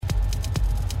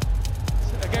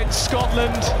Against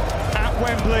Scotland at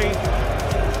Wembley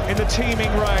in the teeming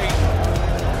rain.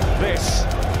 This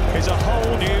is a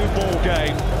whole new ball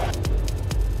game.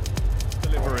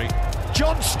 Delivery.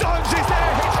 John Stones is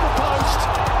there, hits the post.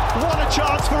 What a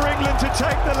chance for England to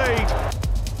take the lead.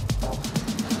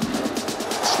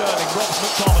 Sterling robs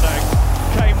McTominay.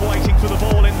 Kane waiting for the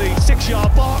ball in the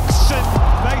 6-yard box, and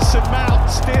Mason Mount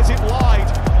steers it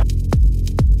wide.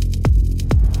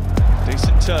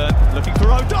 Decent turn, looking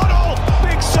for O'Donnell.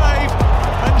 Big save,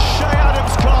 and Shea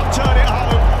Adams can't turn it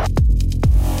home.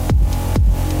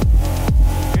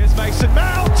 Here's Mason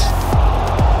Mount.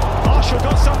 Marshall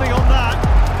got something on that.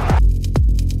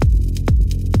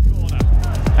 Corner.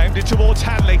 Aimed it towards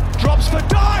Hanley. Drops for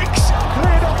Dykes.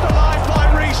 Cleared off the line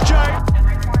by Reece James.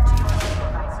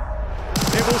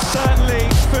 It will certainly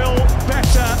feel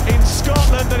better in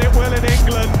Scotland than it will in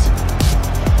England.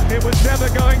 It was never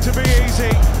going to be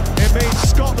easy. It means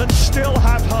Scotland still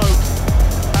have hope,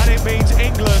 and it means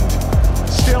England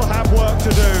still have work to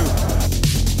do.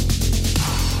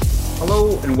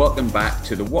 Hello and welcome back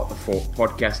to the What the Folk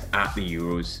podcast at the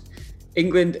Euros.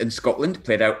 England and Scotland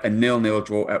played out a 0-0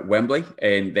 draw at Wembley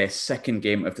in their second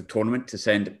game of the tournament to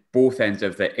send both ends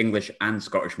of the English and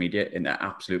Scottish media into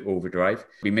absolute overdrive.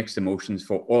 We mixed emotions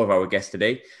for all of our guests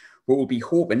today. We'll be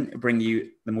hoping to bring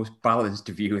you the most balanced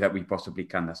view that we possibly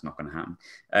can. That's not going to happen.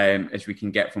 As we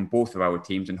can get from both of our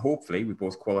teams, and hopefully we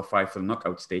both qualify for the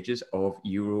knockout stages of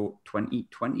Euro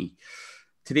 2020.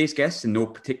 Today's guests, in no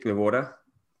particular order,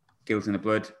 Gills in the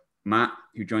Blood, Matt,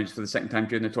 who joins us for the second time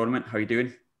during the tournament. How are you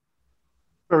doing?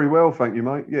 Very well, thank you,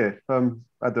 mate. Yeah,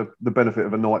 had the benefit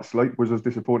of a night's sleep. Was as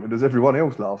disappointed as everyone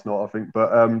else last night, I think.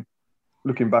 But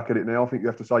looking back at it now, I think you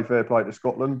have to say fair play to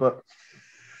Scotland, but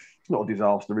it's not a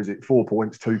disaster, is it? 4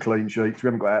 points, 2 clean sheets. We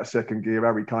haven't got out of second gear.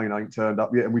 Harry Kane ain't turned up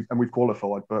yet, and we've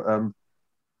qualified. But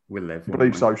we'll live. I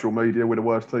believe social media, we're the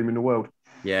worst team in the world.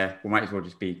 Yeah, we might as well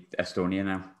just be Estonia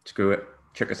now. Screw it.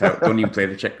 Check us out. Don't even play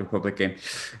the Czech Republic game.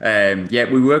 Yeah,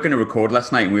 we were going to record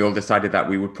last night, and we all decided that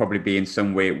we would probably be in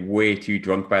some way too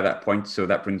drunk by that point. So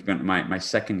that brings me on to my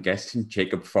second guest,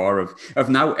 Jacob Farr of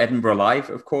now Edinburgh Live,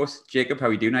 of course. Jacob, how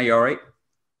are you doing? Are you all right?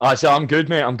 So I'm good,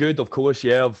 mate. I'm good, of course.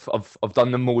 Yeah, I've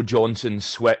done the Mo Johnson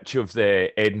switch of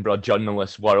the Edinburgh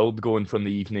journalist world, going from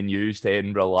the Evening News to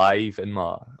Edinburgh Live in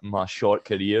my short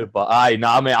career. But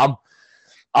mate,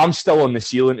 I'm still on the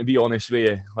ceiling, to be honest with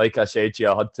you. Like I said to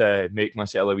you, I had to make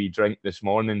myself a wee drink this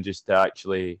morning just to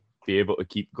actually be able to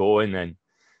keep going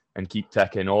and keep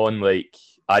ticking on. Like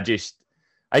I think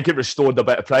it restored a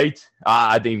bit of pride.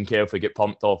 I didn't even care if we get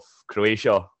pumped off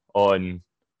Croatia on,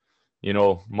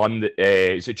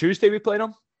 Monday. Is it Tuesday we play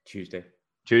them?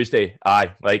 Tuesday.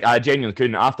 Aye. Like I genuinely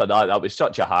couldn't. After that was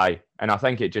such a high, and I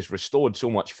think it just restored so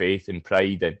much faith and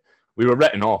pride. And we were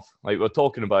written off. Like we were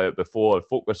talking about it before.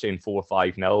 Folk were saying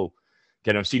 4-5-0.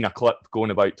 I've seen a clip going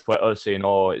about Twitter saying,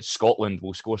 it's Scotland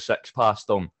will score 6 past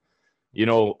them.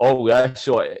 All that.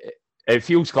 So it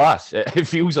feels class. It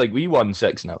feels like we won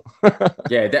 6-0.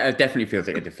 Yeah, it definitely feels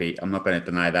like a defeat. I'm not going to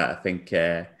deny that. I think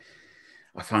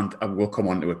I will come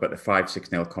on to it, but the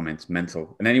 5-6-0 comments,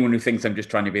 mental. And anyone who thinks I'm just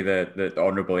trying to be the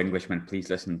honourable Englishman, please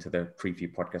listen to the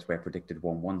preview podcast where I predicted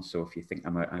 1-1. So if you think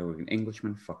I'm an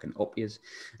Englishman, fucking up yous.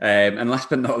 And last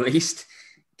but not least,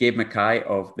 Gabe Mackay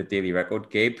of the Daily Record.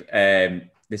 Gabe,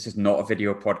 this is not a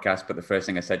video podcast, but the first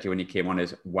thing I said to you when you came on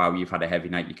is, wow, you've had a heavy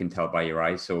night. You can tell by your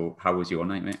eyes. So how was your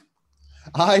night, mate?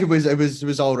 It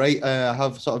was all right. I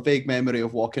have sort of vague memory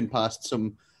of walking past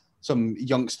some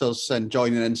youngsters and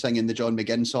joining in singing the John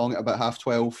McGinn song at about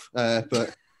 12:30.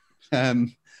 But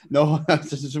no,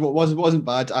 it wasn't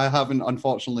bad. I haven't,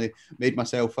 unfortunately, made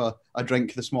myself a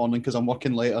drink this morning because I'm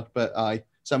working later. But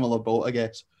similar boat, I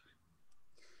guess.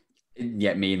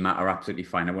 Yeah, me and Matt are absolutely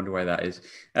fine. I wonder why that is.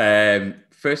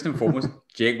 First and foremost,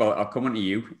 Jake, well, I'll come on to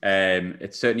you.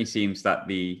 It certainly seems that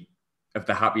the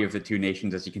happy of the two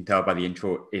nations, as you can tell by the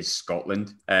intro, is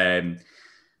Scotland.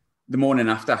 The morning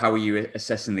after, how are you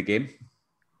assessing the game?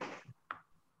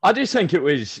 I just think it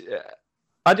was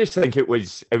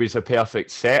a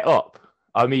perfect setup.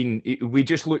 I mean, we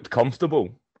just looked comfortable.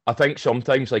 I think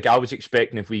sometimes, like I was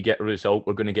expecting, if we get a result,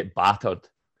 we're going to get battered,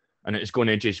 and it's going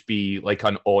to just be like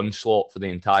an onslaught for the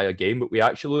entire game. But we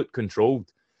actually looked controlled.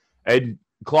 And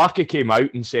Clarkey came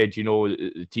out and said,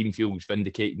 the team feels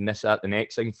vindicated and this, that, the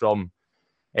next thing from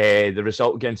the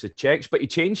result against the Czechs. But he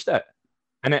changed it,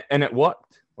 and it worked.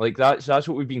 Like that's what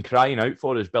we've been crying out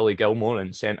for, is Billy Gilmour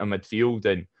in centre midfield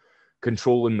and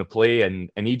controlling the play, and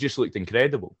he just looked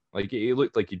incredible. Like he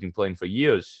looked like he'd been playing for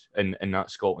years in that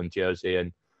Scotland jersey.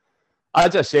 And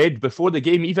as I said before the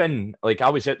game, even like I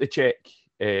was at the Czech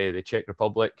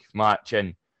Republic match,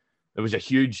 and it was a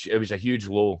huge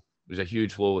low. was a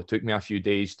huge blow. It took me a few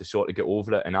days to sort of get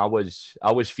over it, and I was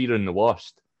fearing the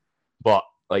worst. But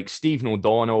like Stephen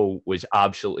O'Donnell was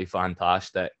absolutely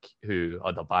fantastic, who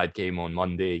had a bad game on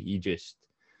Monday. He just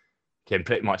can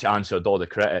pretty much answered all the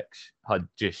critics, had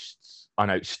just an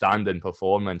outstanding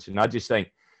performance. And I just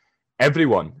think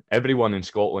everyone in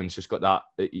Scotland's just got that,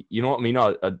 you know what I mean?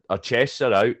 Our chests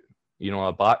are out, you know,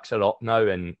 our backs are up now.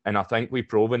 And I think we've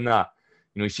proven that.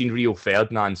 You know, you've seen Rio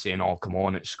Ferdinand saying, "Oh, come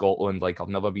on, it's Scotland. Like, I've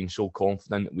never been so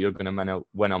confident that we're going to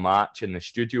win a match in the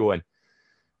studio." And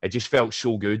it just felt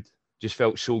so good. Just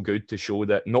felt so good to show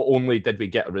that not only did we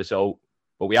get a result,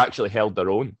 but we actually held our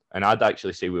own. And I'd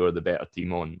actually say we were the better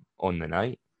team on the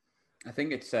night. I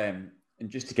think it's, and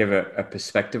just to give a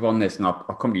perspective on this, and I'll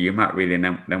come to you, Matt, really, and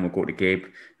then we'll go to Gabe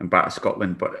and back to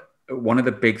Scotland. But one of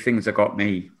the big things that got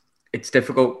me, it's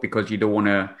difficult because you don't want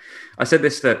to... I said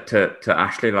this to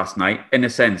Ashley last night. In a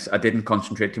sense, I didn't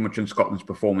concentrate too much on Scotland's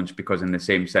performance because in the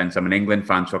same sense, I'm an England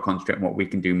fan, so I concentrate on what we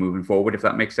can do moving forward, if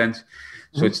that makes sense.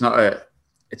 Mm-hmm. So it's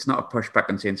not a pushback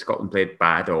on saying Scotland played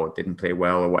bad or didn't play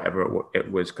well or whatever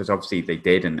it was, because obviously they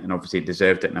did and obviously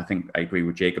deserved it. And I think I agree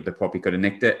with Jacob, they probably could have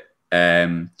nicked it.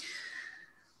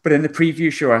 But in the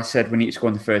preview show, I said we need to score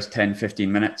in the first 10,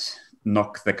 15 minutes,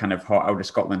 knock the kind of heart out of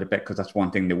Scotland a bit, because that's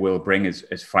one thing they will bring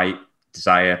is fight,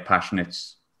 desire, passion.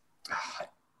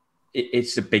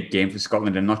 It's a big game for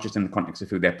Scotland, and not just in the context of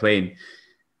who they're playing.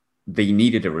 They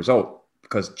needed a result,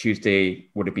 because Tuesday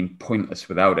would have been pointless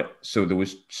without it. So there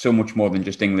was so much more than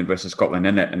just England versus Scotland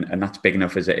in it, and that's big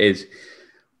enough as it is.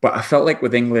 But I felt like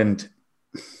with England,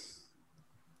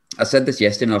 I said this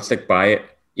yesterday and I'll stick by it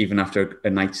even after a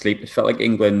night's sleep. It felt like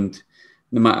England,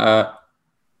 no matter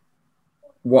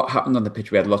what happened on the pitch,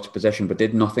 we had lots of possession, but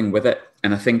did nothing with it.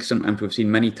 And I think sometimes we've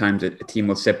seen many times a team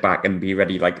will sit back and be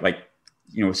ready, like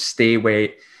you know, stay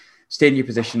in your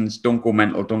positions, don't go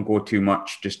mental, don't go too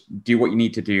much, just do what you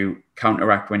need to do,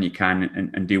 counteract when you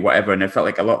can and do whatever. And it felt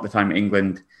like a lot of the time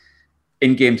England,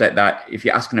 in games like that, if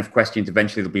you ask enough questions,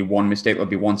 eventually there'll be one mistake, there'll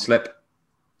be one slip.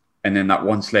 And then that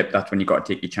one slip, that's when you got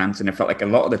to take your chance. And it felt like a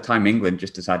lot of the time England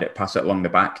just decided to pass it along the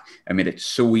back and made it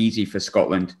so easy for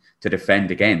Scotland to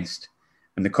defend against.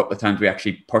 And the couple of times we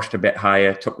actually pushed a bit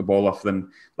higher, took the ball off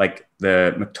them, like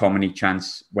the McTominay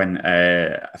chance when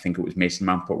I think it was Mason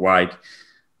Mount put wide.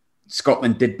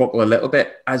 Scotland did buckle a little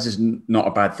bit, as is not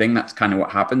a bad thing. That's kind of what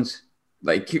happens.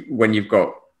 Like when you've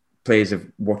got players of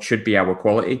what should be our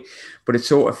quality. But it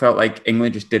sort of felt like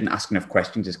England just didn't ask enough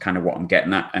questions is kind of what I'm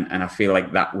getting at. And I feel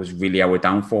like that was really our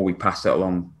downfall. We passed it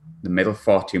along the middle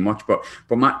far too much. But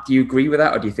Matt, do you agree with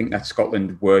that? Or do you think that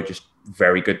Scotland were just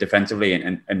very good defensively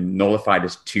and nullified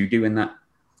us to doing that?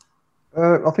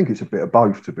 I think it's a bit of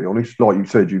both, to be honest. Like you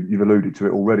said, you've alluded to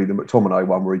it already. The McTominay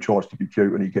one where he tries to be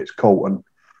cute and he gets caught, and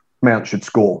Mount should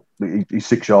score. He's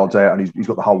 6 yards out and he's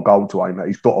got the whole goal to aim at.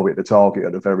 He's got to hit the target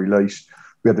at the very least.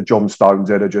 We had the John Stones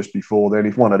header just before then.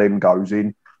 If one of them goes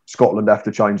in, Scotland have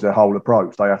to change their whole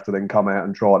approach. They have to then come out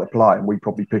and try to play, and we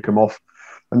probably pick them off.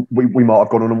 And we might have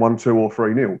gone on and won 2 or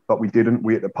 3-0, but we didn't.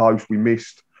 We hit the post, we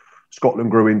missed. Scotland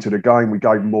grew into the game. We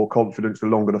gave them more confidence the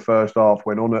longer the first half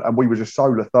went on. And we were just so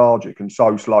lethargic and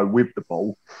so slow with the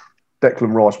ball.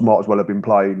 Declan Rice might as well have been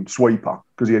playing sweeper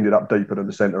because he ended up deeper than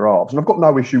the centre halves. And I've got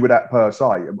no issue with that per se,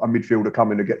 a midfielder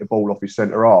coming to get the ball off his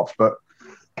centre halves. But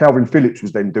Calvin Phillips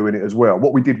was then doing it as well.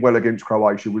 What we did well against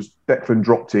Croatia was Declan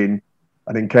dropped in,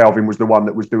 and then Calvin was the one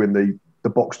that was doing the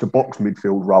box-to-box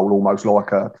midfield role, almost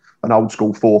like an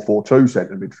old-school 4-4-2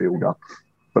 centre midfielder.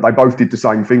 But they both did the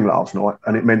same thing last night,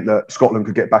 and it meant that Scotland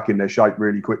could get back in their shape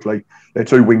really quickly. Their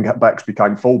 2 wing-backs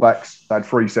became full-backs. They had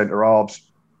 3 centre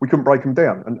halves. We couldn't break them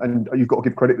down. And you've got to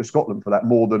give credit to Scotland for that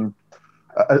more than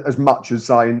as much as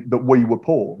saying that we were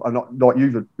poor. And like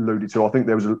you've alluded to, I think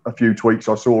there was a few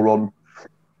tweets I saw on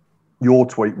your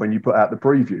tweet when you put out the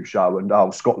preview show,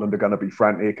 and Scotland are going to be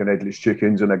frantic and headless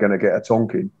chickens and they're going to get a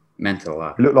tonking. Mental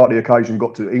that. It looked like the occasion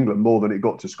got to England more than it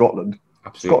got to Scotland.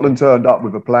 Absolutely. Scotland turned up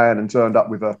with a plan and turned up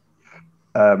with a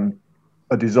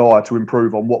desire to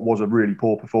improve on what was a really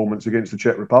poor performance against the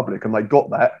Czech Republic, and they got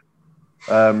that.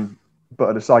 But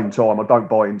at the same time, I don't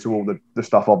buy into all the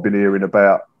stuff I've been hearing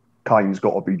about Kane's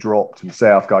got to be dropped and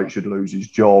Southgate should lose his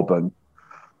job and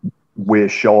we're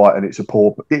shy and it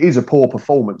is a poor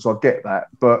performance. I get that.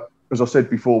 But as I said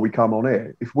before we come on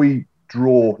air, if we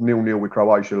draw 0-0 with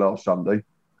Croatia last Sunday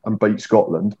and beat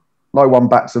Scotland, no one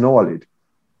bats an eyelid.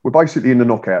 We're basically in the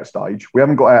knockout stage. We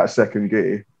haven't got out of second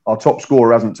gear. Our top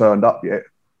scorer hasn't turned up yet.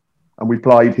 And we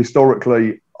played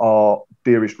historically our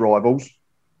dearest rivals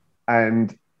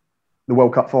and the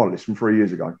World Cup finalists from 3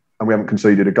 years ago. And we haven't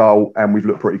conceded a goal and we've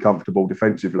looked pretty comfortable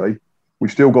defensively.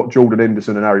 We've still got Jordan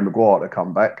Henderson and Harry Maguire to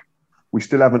come back. We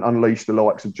still haven't unleashed the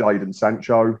likes of Jadon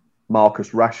Sancho. Marcus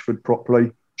Rashford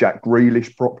properly, Jack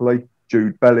Grealish properly,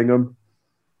 Jude Bellingham.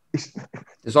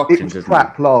 There's options, it was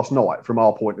crap last night from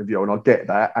our point of view, and I get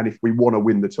that. And if we want to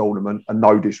win the tournament, and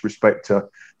no disrespect to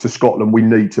Scotland, we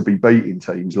need to be beating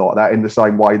teams like that in the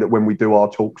same way that when we do our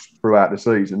talks throughout the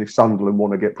season, if Sunderland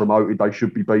want to get promoted, they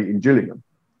should be beating Gillingham.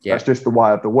 Yeah. That's just the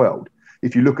way of the world.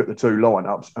 If you look at the two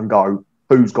lineups and go,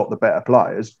 who's got the better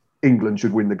players, England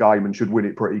should win the game and should win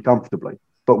it pretty comfortably.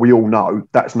 But we all know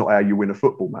that's not how you win a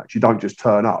football match. You don't just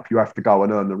turn up. You have to go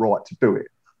and earn the right to do it.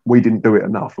 We didn't do it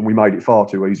enough, and we made it far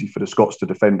too easy for the Scots to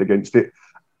defend against it.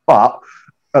 But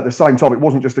at the same time, it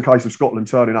wasn't just a case of Scotland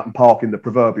turning up and parking the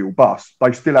proverbial bus.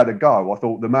 They still had a go. I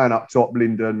thought the man up top,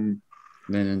 Lyndon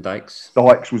Dykes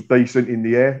was decent in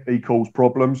the air. He caused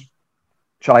problems.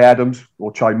 Che Adams,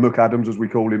 or Che McAdams as we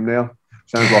call him now.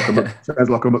 Sounds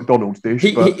like a McDonald's dish.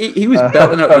 He was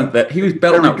belting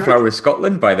out Flower of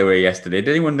Scotland, by the way, yesterday. Did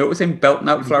anyone notice him belting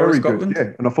out Flower of Scotland? Good,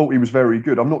 yeah, and I thought he was very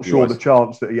good. I'm not sure the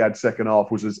chance that he had second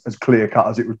half was as clear cut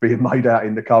as it was being made out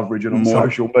in the coverage and on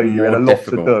social media. He had a lot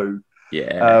to do.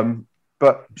 Yeah.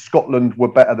 But Scotland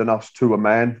were better than us to a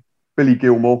man. Billy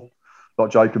Gilmour,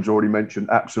 like Jacob's already mentioned,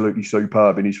 absolutely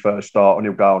superb in his first start, and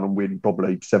he'll go on and win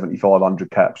probably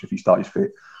 7,500 caps if he stays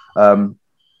fit.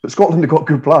 But Scotland have got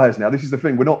good players now. This is the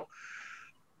thing. We're not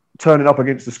turning up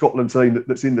against the Scotland team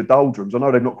that's in the doldrums. I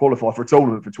know they've not qualified for a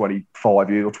tournament for 25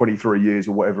 years or 23 years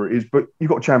or whatever it is, but you've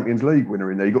got a Champions League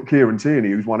winner in there. You've got Kieran Tierney,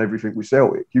 who's won everything with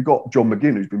Celtic. You've got John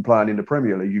McGinn, who's been playing in the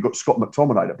Premier League. You've got Scott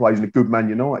McTominay that plays in a good Man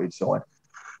United side.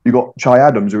 You've got Che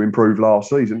Adams, who improved last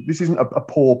season. This isn't a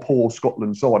poor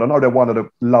Scotland side. I know they're one of the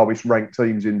lowest ranked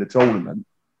teams in the tournament,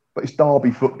 but it's derby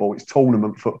football. It's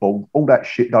tournament football. All that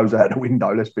shit goes out the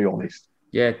window, let's be honest.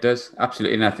 Yeah, it does.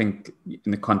 Absolutely. And I think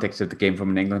in the context of the game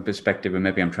from an England perspective, and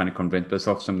maybe I'm trying to convince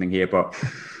myself something here, but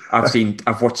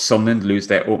I've watched Sunderland lose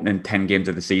their opening 10 games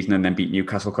of the season and then beat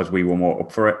Newcastle because we were more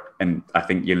up for it. And I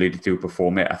think you alluded to it before,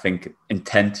 mate. I think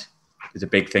intent is a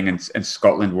big thing, and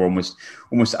Scotland were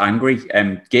almost angry.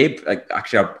 Gabe,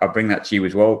 actually, I'll bring that to you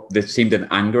as well. There seemed an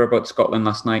anger about Scotland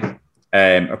last night,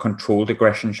 a controlled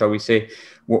aggression, shall we say.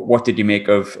 What did you make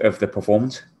of the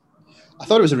performance? I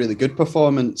thought it was a really good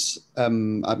performance. I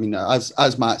mean,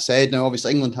 as Matt said, now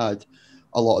obviously England had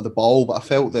a lot of the ball, but I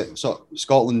felt that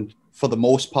Scotland, for the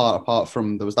most part, apart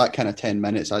from there was that kind of 10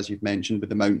 minutes, as you've mentioned, with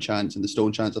the Mount chance and the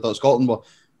Stone chance, I thought Scotland were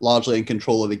largely in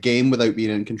control of the game without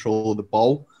being in control of the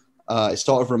ball. It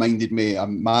sort of reminded me,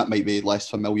 Matt might be less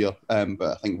familiar, but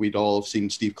I think we'd all have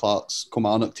seen Steve Clarke's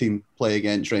Kilmarnock team play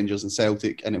against Rangers and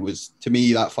Celtic, and it was, to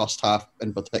me, that first half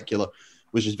in particular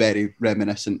was just very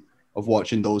reminiscent of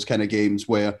watching those kind of games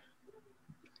where,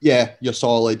 yeah, you're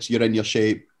solid, you're in your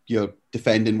shape, you're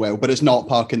defending well, but it's not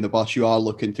parking the bus. You are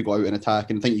looking to go out and attack.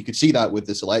 And I think you could see that with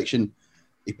the selection.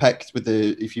 He picked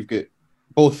if you've got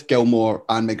both Gilmour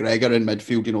and McGregor in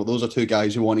midfield, those are two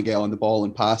guys who want to get on the ball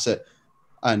and pass it.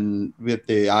 And with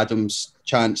the Adams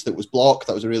chance that was blocked,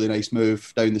 that was a really nice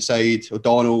move down the side.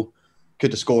 O'Donnell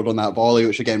could have scored on that volley,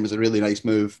 which again was a really nice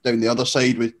move down the other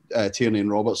side with Tierney and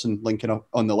Robertson linking up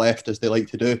on the left as they like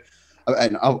to do.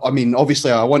 And I mean,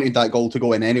 obviously, I wanted that goal to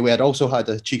go in anyway. I'd also had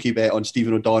a cheeky bet on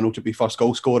Stephen O'Donnell to be first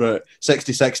goal scorer at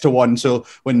 66-1. So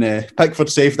when Pickford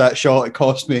saved that shot, it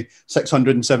cost me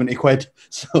 670 quid.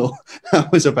 So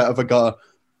that was a bit of a gutter.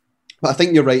 But I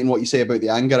think you're right in what you say about the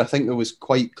anger. I think there was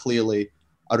quite clearly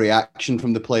a reaction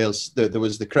from the players. There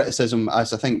was the criticism,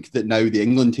 as I think that now the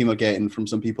England team are getting from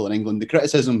some people in England. The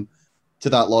criticism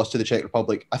to that loss to the Czech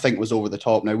Republic, I think, was over the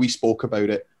top. Now, we spoke about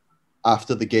it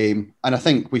after the game, and I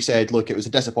think we said, look, it was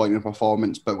a disappointing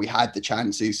performance, but we had the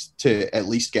chances to at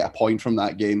least get a point from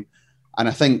that game. And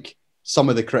I think some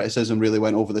of the criticism really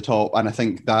went over the top, and I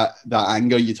think that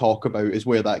anger you talk about is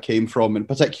where that came from, and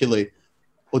particularly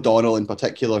O'Donnell in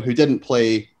particular, who didn't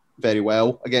play very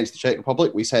well against the Czech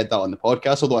Republic. We said that on the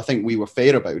podcast, although I think we were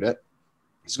fair about it.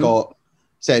 Scott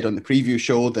said on the preview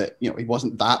show that he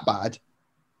wasn't that bad,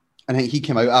 and I think he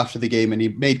came out after the game and he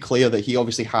made clear that he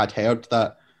obviously had heard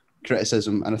that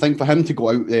criticism. And I think for him to go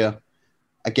out there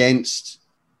against,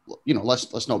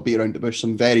 let's not beat around the bush,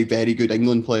 some very, very good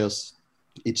England players.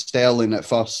 It's Sterling at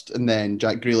first, and then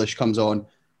Jack Grealish comes on,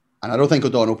 and I don't think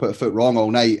O'Donnell put a foot wrong all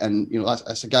night. And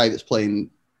that's a guy that's playing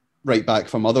right back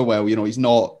for Motherwell. He's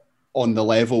not on the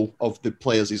level of the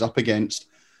players he's up against.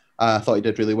 I thought he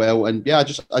did really well, and yeah,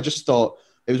 I just thought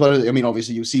it was one of the, I mean,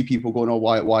 obviously you see people going, "Oh,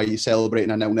 why are you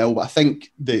celebrating a 0-0?" But I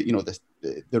think the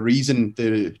reason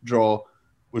the draw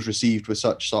was received with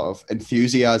such sort of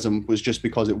enthusiasm was just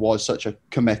because it was such a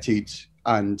committed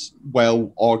and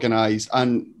well organised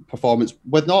and performance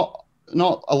with not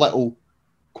a little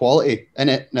quality in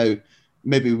it. Now,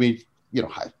 maybe we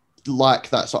lack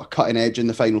that sort of cutting edge in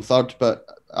the final third, but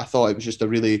I thought it was just a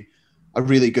really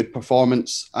good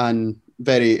performance and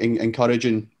very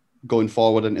encouraging going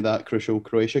forward into that crucial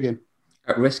Croatia game.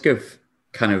 At risk of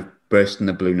kind of bursting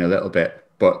the balloon a little bit,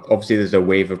 but obviously there's a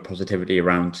wave of positivity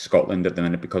around Scotland at the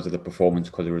minute because of the performance,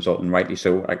 because of the result, and rightly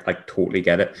so. I totally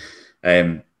get it.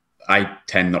 I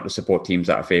tend not to support teams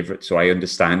that are favourites, so I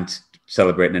understand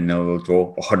celebrating a 0-0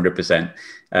 draw 100%.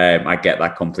 I get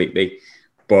that completely.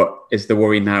 But is the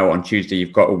worry now on Tuesday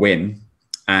you've got to win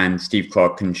and Steve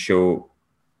Clarke can show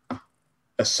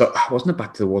wasn't a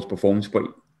back to the walls performance, but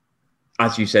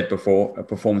as you said before, a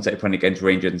performance that he put against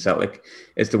Rangers and Celtic,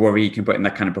 is the worry he can put in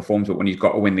that kind of performance, but when he's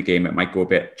got to win the game, it might go a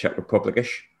bit Czech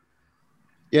Republic-ish?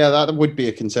 Yeah, that would be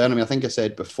a concern. I mean, I think I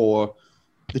said before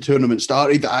the tournament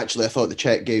started that actually I thought the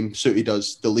Czech game suited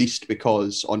us the least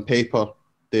because on paper,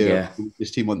 they're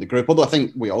this team won the group. Although I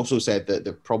think we also said that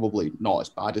they're probably not as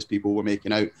bad as people were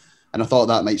making out. And I thought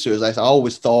that might suit us less. I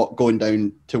always thought going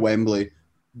down to Wembley,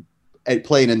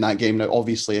 playing in that game, now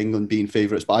obviously England being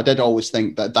favourites, but I did always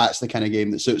think that that's the kind of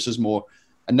game that suits us more.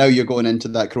 And now you're going into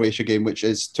that Croatia game, which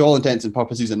is to all intents and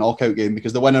purposes a knockout game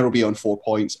because the winner will be on 4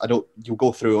 points. You'll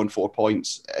go through on 4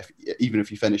 points even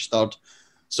if you finish third.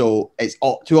 So it's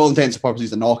to all intents and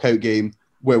purposes a knockout game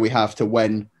where we have to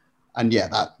win. And yeah,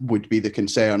 that would be the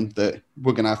concern that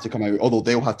we're going to have to come out, although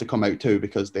they'll have to come out too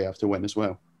because they have to win as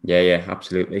well. Yeah,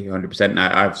 absolutely, 100%.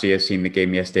 I've seen the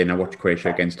game yesterday and I watched Croatia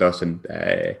against us and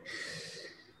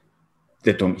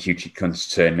they don't hugely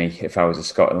concern me. If I was a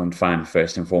Scotland fan,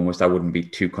 first and foremost, I wouldn't be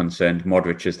too concerned.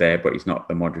 Modric is there, but he's not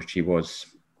the Modric he was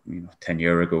 10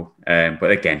 years ago.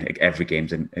 But again, every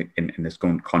game's in this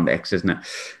context, isn't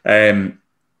it?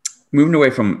 Moving away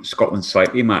from Scotland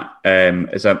slightly, Matt,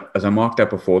 as I marked out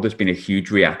before, there's been a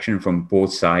huge reaction from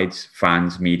both sides,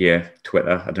 fans, media,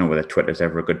 Twitter. I don't know whether Twitter's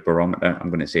ever a good barometer. I'm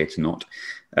going to say it's not.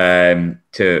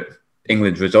 To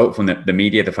England's result from the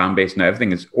media, the fan base and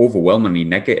everything is overwhelmingly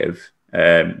negative.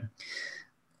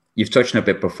 You've touched on it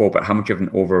a bit before, but how much of an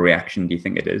overreaction do you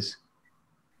think it is?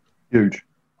 Huge.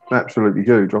 Absolutely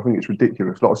huge. I think it's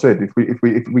ridiculous. Like I said, if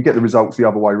we get the results the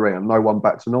other way around, no one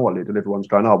bats an eyelid and everyone's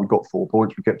going, we've got 4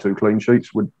 points, we get 2 clean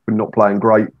sheets, we're not playing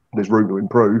great, there's room to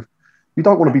improve. You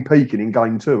don't want to be peaking in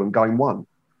game 2 and game 1.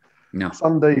 No.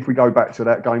 Sunday, if we go back to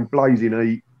that game, blazing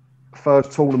heat,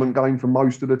 first tournament game for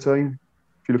most of the team.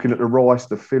 If you're looking at the Rice,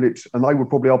 the Phillips, and they were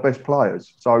probably our best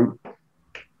players. So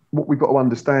what we've got to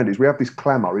understand is we have this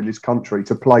clamour in this country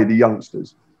to play the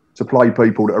youngsters, to play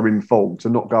people that are informed, to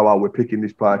not go, we're picking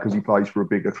this player because he plays for a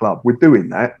bigger club. We're doing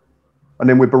that. And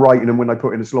then we're berating them when they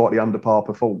put in a slightly under par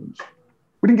performance.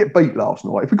 We didn't get beat last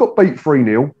night. If we got beat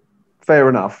 3-0, fair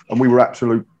enough. And we were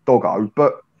absolute doggo,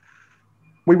 but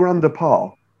we were under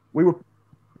par. We were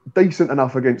decent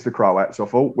enough against the Croats, I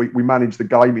thought. We managed the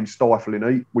game in stifling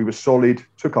heat. We were solid,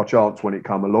 took our chance when it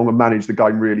came along and managed the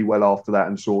game really well after that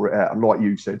and saw it out. And like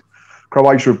you said,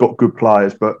 Croatia have got good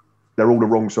players, but they're all the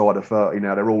wrong side of 30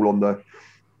 now. They're all on the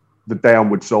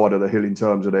downward side of the hill in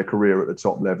terms of their career at the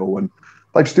top level. And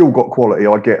they've still got quality.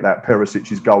 I get that.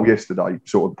 Perisic's goal yesterday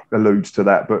sort of alludes to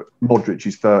that. But Modric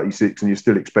is 36 and you're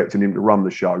still expecting him to run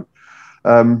the show.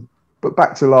 But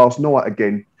back to last night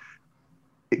again,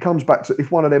 it comes back to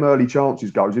if one of them early chances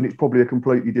goes in, it's probably a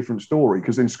completely different story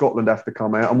because then Scotland have to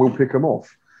come out and we'll pick them off.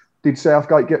 Did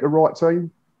Southgate get the right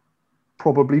team?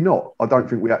 Probably not. I don't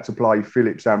think we had to play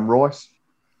Phillips and Rice.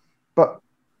 But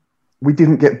we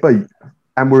didn't get beat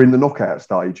and we're in the knockout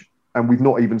stage and we've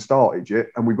not even started yet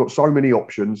and we've got so many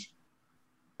options.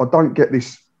 I don't get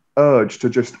this urge to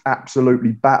just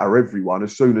absolutely batter everyone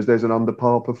as soon as there's an under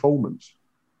par performance.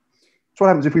 So what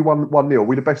happens if we won 1-0?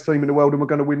 We're the best team in the world and we're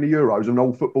going to win the Euros and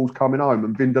all football's coming home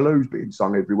and Vindaloo's being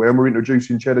sung everywhere and we're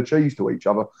introducing cheddar cheese to each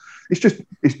other. It's just,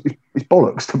 it's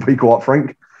bollocks to be quite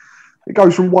frank. It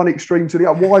goes from one extreme to the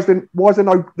other.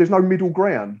 There's no middle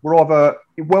ground? We're either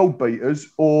world beaters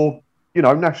or,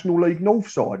 National League North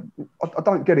side. I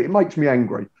don't get it. It makes me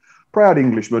angry. Proud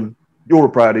Englishman. You're a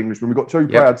proud Englishman. We've got 2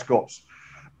 proud Scots.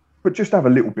 But just have a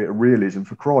little bit of realism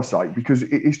for Christ's sake, because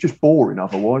it's just boring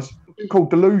otherwise. I've been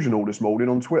called delusional this morning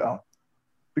on Twitter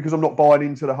because I'm not buying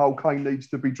into the whole Kane needs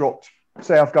to be dropped,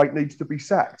 Southgate needs to be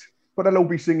sacked. But they'll all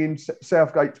be singing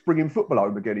Southgate's bringing football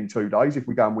home again in 2 days if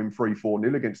we go and win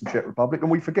 3-4-0 against the Czech Republic and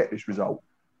we forget this result.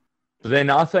 But then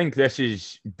I think this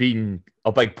has been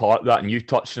a big part of that, and you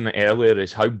touched on it earlier,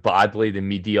 is how badly the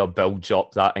media builds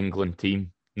up that England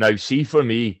team. Now, see, for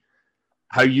me,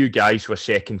 how you guys were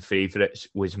second favourites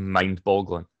was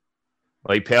mind-boggling.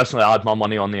 Like, personally, I had my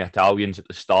money on the Italians at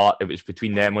the start. It was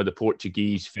between them or the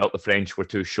Portuguese. Felt the French were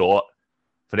too short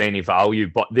for any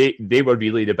value, but they were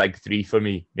really the big 3 for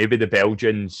me. Maybe the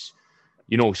Belgians,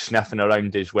 sniffing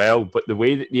around as well. But the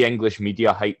way that the English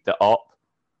media hyped it up,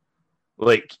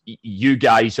 like, you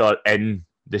guys are in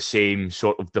the same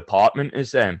sort of department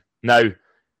as them. Now,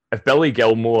 if Billy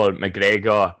Gilmore,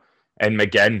 McGregor and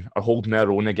McGinn are holding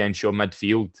their own against your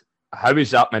midfield, how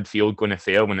is that midfield going to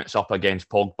fare when it's up against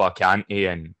Pogba,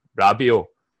 Kante and Rabiot?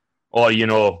 Or, you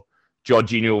know,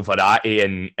 Jorginho,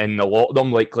 Verratti and a lot of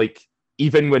them, like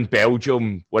even when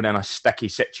Belgium were in a sticky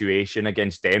situation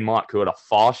against Denmark, who are a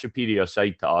far superior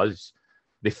side to us,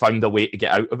 they found a way to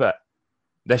get out of it.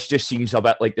 This just seems a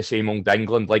bit like the same old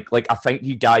England. Like I think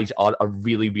you guys are a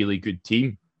really, really good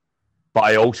team. But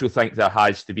I also think there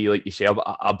has to be, like you say,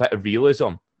 a bit of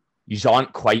realism. You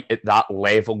aren't quite at that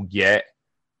level yet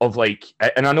of like,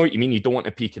 and I know what you mean, you don't want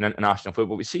to peak in international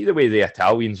football, but see the way the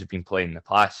Italians have been playing the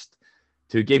past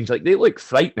 2 games, like they look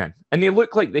frightening and they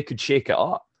look like they could shake it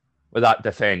up with that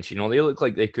defence. You know, they look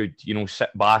like they could, you know, sit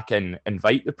back and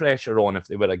invite the pressure on if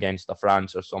they were against a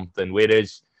France or something.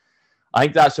 Whereas I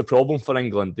think that's the problem for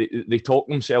England. They talk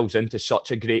themselves into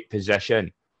such a great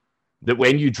position that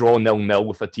when you draw 0-0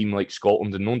 with a team like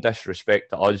Scotland, and no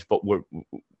disrespect to us, but we're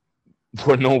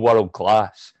no world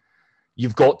class,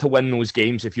 you've got to win those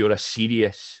games if you're a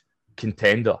serious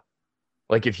contender.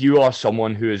 Like, if you are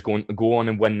someone who is going to go on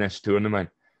and win this tournament,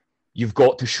 you've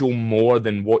got to show more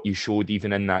than what you showed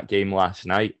even in that game last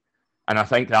night. And I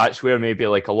think that's where maybe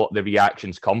like a lot of the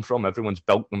reactions come from. Everyone's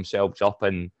built themselves up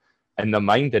in their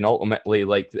mind, and ultimately,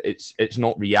 like, it's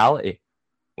not reality.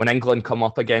 When England come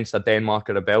up against a Denmark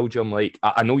or a Belgium, like,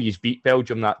 I know you've beat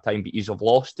Belgium that time, but you've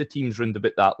lost to teams round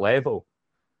about that level.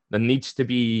 There needs to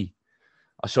be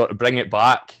a sort of bring it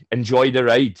back, enjoy the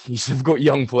ride. You've got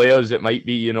young players, it might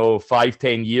be, you know,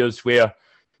 5-10 years where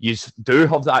you do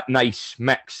have that nice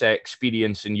mix of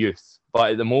experience and youth.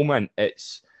 But at the moment,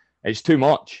 it's too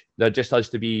much. There just has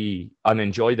to be an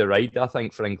enjoy the ride, I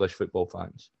think, for English football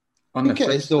fans. I think it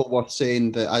is, though, worth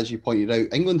saying that, as you pointed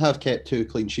out, England have kept 2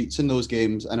 clean sheets in those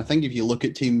games. And I think if you look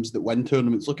at teams that win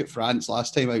tournaments, look at France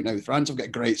last time out now. France have got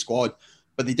a great squad,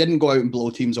 but they didn't go out and blow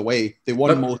teams away. They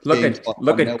won most games.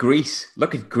 Look at Greece.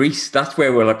 Look at Greece. That's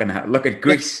where we're looking at. Look at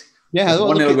Greece. Yeah,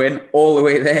 1-0 win all the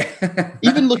way there.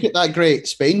 Even look at that great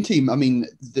Spain team. I mean,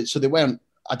 so they weren't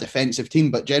a defensive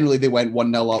team, but generally they went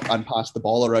 1-0 up and passed the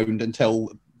ball around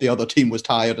until the other team was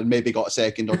tired and maybe got a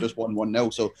second or just won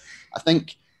 1-0. So I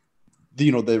think,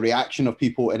 you know, the reaction of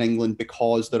people in England,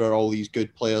 because there are all these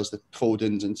good players, the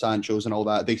Fodens and Sanchos and all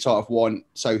that, they sort of want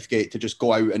Southgate to just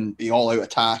go out and be all out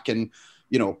attack and,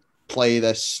 you know, play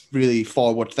this really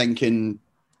forward thinking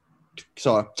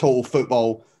sort of total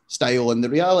football style. And the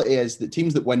reality is that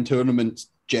teams that win tournaments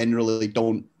generally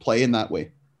don't play in that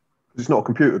way. It's not a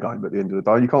computer game at the end of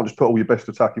the day. You can't just put all your best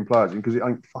attacking players in because it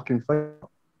ain't fucking fair.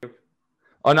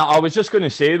 And I was just going to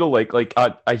say, though, like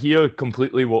I hear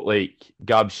completely what, like,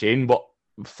 Gab's saying, but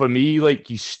for me,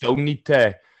 like, you still need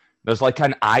to, there's like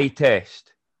an eye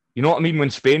test. You know what I mean?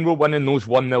 When Spain were winning those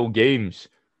 1-0 games,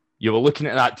 you were looking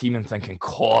at that team and thinking,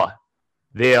 God,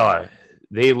 they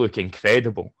look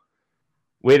incredible.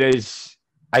 Whereas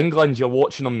England, you're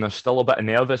watching them, there's still a bit of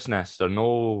nervousness. They're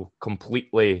no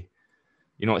completely,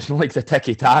 you know, it's not like the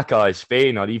tiki-taka as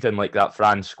Spain or even like that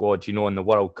France squad, you know, in the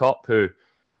World Cup who,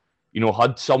 you know,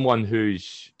 had someone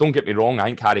who's, don't get me wrong, I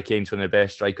think Harry Kane's one of the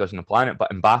best strikers on the planet,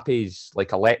 but Mbappe's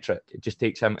like electric. It just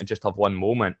takes him to just have one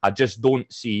moment. I just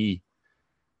don't see,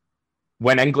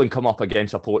 when England come up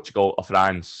against a Portugal or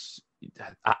France,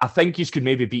 I think you could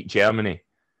maybe beat Germany.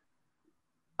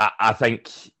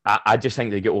 I just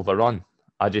think they get overrun.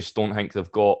 I just don't think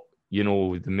they've got, you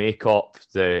know, the makeup,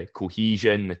 the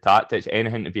cohesion, the tactics,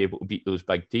 anything to be able to beat those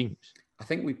big teams. I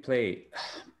think we play...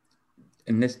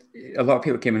 In this, a lot of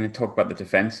people came in and talked about the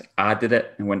defence. I did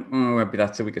it and went, maybe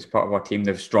that's the weakest part of our team.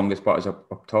 The strongest part is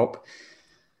up top.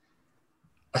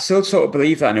 I still sort of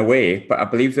believe that in a way, but I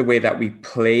believe the way that we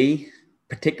play,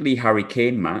 particularly Harry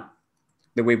Kane, Matt,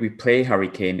 the way we play Harry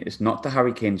Kane is not to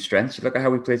Harry Kane's strengths. You look at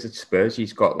how he plays at Spurs.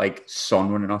 He's got like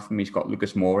Son running off him. He's got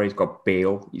Lucas Moura. He's got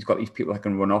Bale. He's got these people that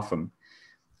can run off him.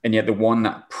 And yet the one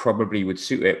that probably would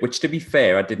suit it, which to be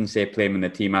fair, I didn't say play him in the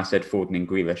team. I said Foden and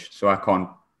Grealish. So I can't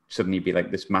suddenly be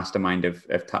like this mastermind of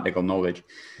tactical knowledge.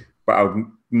 But I would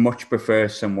much prefer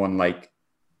someone like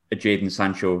a Jadon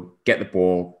Sancho, get the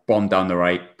ball, bomb down the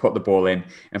right, put the ball in,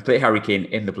 and play Harry Kane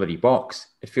in the bloody box.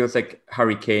 It feels like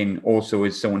Harry Kane also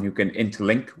is someone who can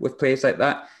interlink with players like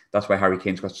that. That's why Harry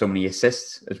Kane's got so many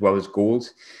assists as well as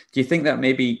goals. Do you think that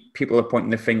maybe people are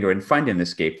pointing the finger and finding the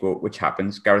scapegoat, which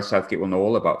happens? Gareth Southgate will know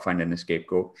all about finding the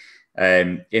scapegoat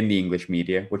in the English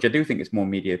media, which I do think is more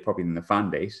media probably than the fan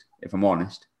base, if I'm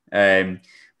honest.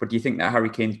 But do you think that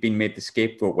Harry Kane's been made the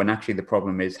scapegoat when actually the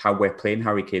problem is how we're playing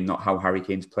Harry Kane, not how Harry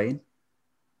Kane's playing?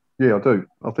 Yeah, I do.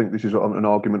 I think this is an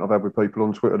argument I've had with people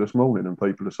on Twitter this morning, and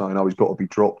people are saying, "Oh, he's got to be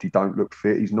dropped. He don't look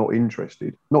fit. He's not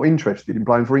interested. Not interested in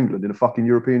playing for England in a fucking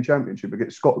European Championship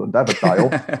against Scotland. Have a day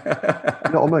off."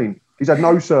 You know what I mean? He's had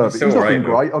no service. He's not been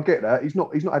great. I get that. He's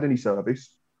not had any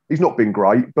service. He's not been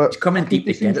great, but he's coming deep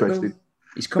to get it.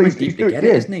 He's coming deep to get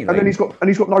it, isn't he? And then he's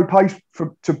got no pace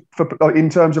for in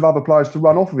terms of other players to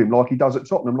run off of him like he does at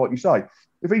Tottenham, like you say.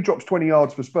 If he drops 20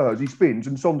 yards for Spurs, he spins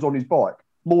and Son's on his bike.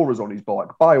 Mora's on his bike,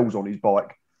 Bale's on his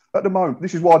bike. At the moment,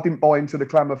 this is why I didn't buy into the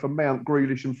clamour for Mount,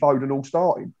 Grealish and Foden all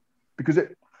starting. Because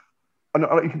and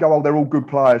you can go, they're all good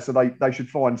players, so they should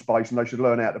find space and they should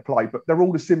learn how to play. But they're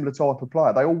all a similar type of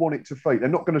player. They all want it to feet. They're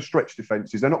not going to stretch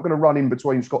defences. They're not going to run in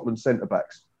between Scotland's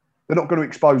centre-backs. They're not going to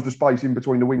expose the space in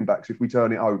between the wing-backs if we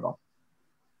turn it over.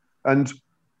 And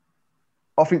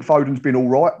I think Foden's been all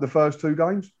right the first two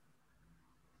games.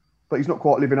 But he's not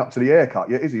quite living up to the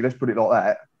haircut yet, is he? Let's put it like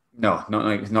that. No,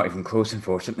 he's not even close,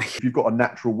 unfortunately. If you've got a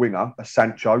natural winger, a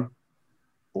Sancho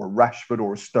or a Rashford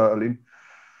or a Sterling,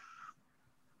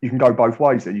 you can go both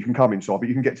ways there. You can come inside, but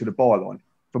you can get to the byline.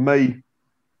 For me,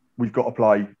 we've got to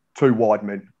play two wide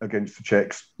men against the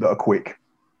Czechs that are quick.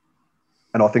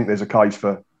 And I think there's a case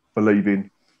for leaving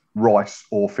Rice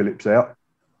or Phillips out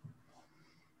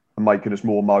and making us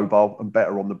more mobile and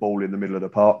better on the ball in the middle of the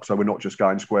park. So we're not just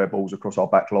going square balls across our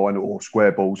back line or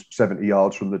square balls 70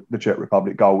 yards from the Czech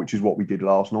Republic goal, which is what we did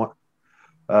last night.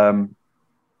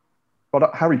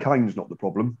 But Harry Kane's not the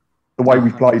problem. The way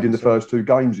we've played in the first two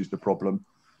games is the problem.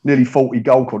 Nearly 40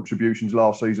 goal contributions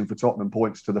last season for Tottenham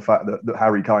points to the fact that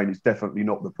Harry Kane is definitely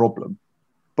not the problem.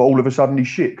 But all of a sudden he's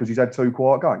shit because he's had two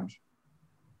quiet games.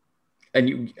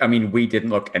 And we didn't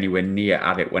look anywhere near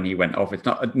at it when he went off. It's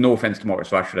not, no offence to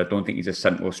Marcus Rashford, I don't think he's a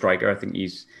central striker. I think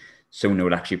he's someone who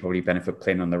would actually probably benefit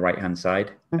playing on the right hand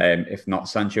side, if not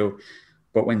Sancho.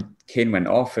 But when Kane went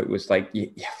off, it was like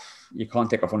you can't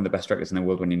take off one of the best strikers in the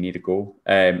world when you need a goal.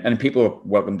 And people are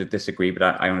welcome to disagree, but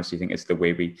I honestly think it's the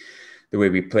way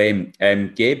we play.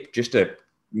 Gabe, just to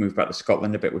move back to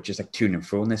Scotland a bit, which is like to and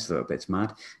fro in this a little bit, it's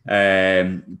mad.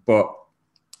 But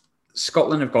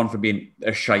Scotland have gone from being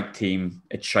a shite team,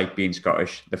 it's shite being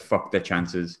Scottish, they fucked their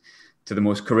chances, to the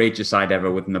most courageous side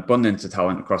ever with an abundance of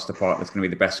talent across the park that's going to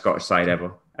be the best Scottish side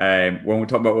ever. When we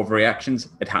talk about overreactions,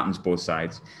 it happens both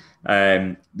sides.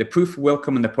 The proof will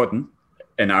come in the pudding.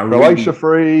 And Croatia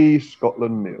free,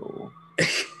 Scotland nil.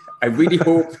 I really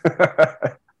hope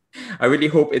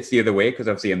it's the other way, because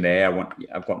obviously I'm there.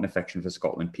 I've got an affection for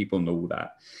Scotland. People know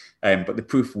that. But the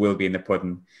proof will be in the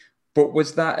pudding. But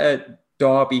was that a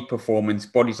Derby performance,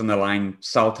 bodies on the line,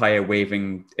 saltire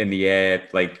waving in the air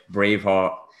like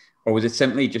Braveheart, or was it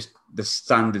simply just the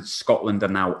standard Scotland are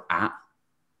now at?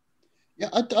 Yeah,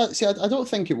 I don't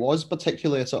think it was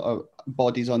particularly a sort of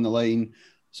bodies on the line,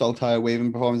 saltire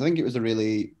waving performance. I think it was a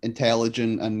really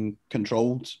intelligent and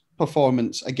controlled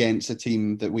performance against a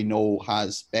team that we know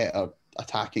has better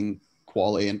attacking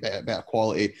quality and better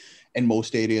quality in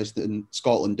most areas than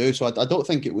Scotland do. So I don't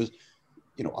think it was,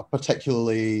 a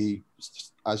particularly,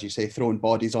 as you say, throwing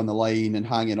bodies on the line and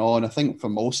hanging on. I think for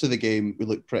most of the game, we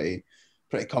looked pretty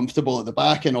comfortable at the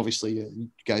back. And obviously, you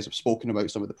guys have spoken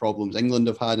about some of the problems England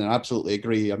have had, and I absolutely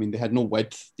agree. I mean, they had no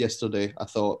width yesterday, I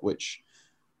thought, which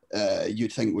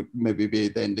you'd think would maybe be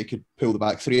then they could pull the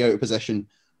back three out of position.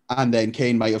 And then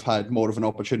Kane might have had more of an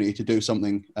opportunity to do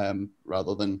something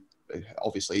rather than,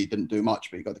 obviously, he didn't do much,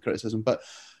 but he got the criticism. But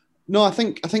no, I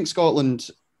think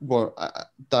Scotland were,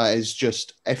 that is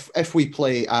just, if we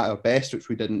play at our best, which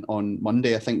we didn't on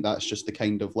Monday, I think that's just the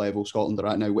kind of level Scotland are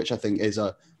at now, which I think is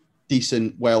a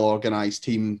decent, well-organised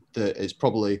team that is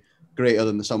probably greater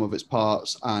than the sum of its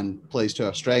parts and plays to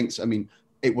our strengths. I mean,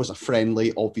 it was a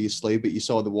friendly, obviously, but you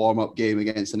saw the warm-up game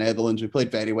against the Netherlands. We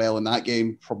played very well in that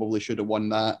game, probably should have won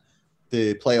that.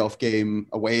 The playoff game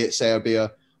away at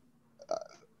Serbia,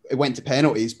 it went to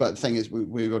penalties, but the thing is,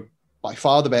 we were by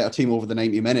far the better team over the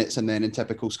 90 minutes, and then in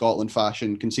typical Scotland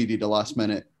fashion, conceded a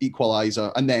last-minute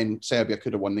equaliser, and then Serbia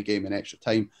could have won the game in extra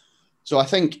time. So I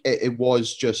think it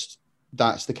was just,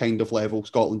 that's the kind of level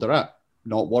Scotland are at.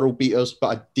 Not world beaters,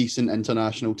 but a decent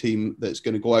international team that's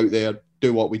going to go out there,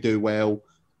 do what we do well,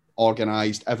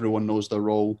 organised, everyone knows their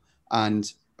role. And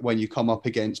when you come up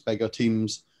against bigger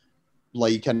teams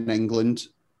like in England,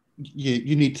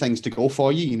 you need things to go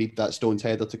for you. You need that Stones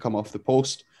header to come off the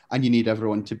post, and you need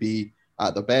everyone to be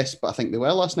at their best. But I think they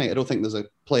were last night. I don't think there's a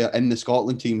player in the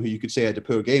Scotland team who you could say had a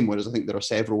poor game, whereas I think there are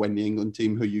several in the England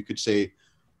team who you could say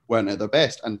weren't at their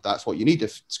best. And that's what you need.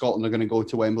 If Scotland are going to go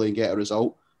to Wembley and get a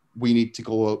result, we need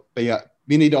to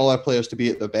we need all our players to be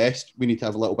at their best. We need to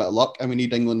have a little bit of luck, and we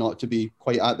need England not to be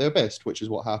quite at their best, which is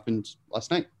what happened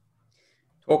last night.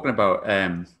 Talking about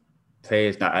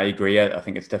players. Now, I agree. I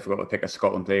think it's difficult to pick a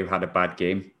Scotland player who had a bad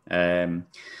game.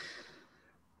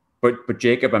 But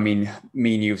Jacob, I mean,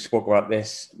 me and you spoke about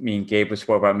this. Me and Gabe have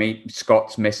spoke about me.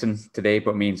 Scott's missing today,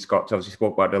 but me and Scott obviously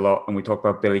spoke about it a lot. And we talked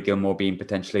about Billy Gilmour being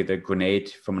potentially the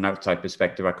grenade. From an outside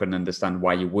perspective, I couldn't understand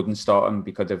why you wouldn't start him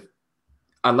because of.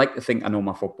 I like to think I know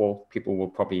my football. People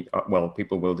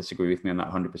will disagree with me on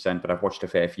that 100%, but I've watched a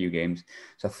fair few games.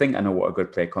 So I think I know what a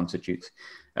good player constitutes.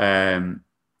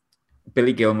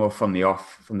 Billy Gilmour from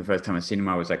the first time I seen him,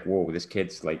 I was like, whoa, this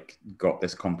kid's like got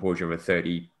this composure of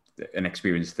an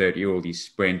experienced 30-year-old. He's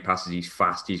spraying passes, he's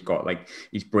fast, he's got like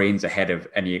his brain's ahead of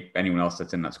anyone else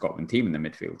that's in that Scotland team in the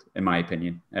midfield, in my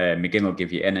opinion. McGinn will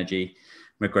give you energy.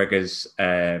 McGregor's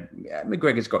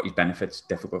got his benefits.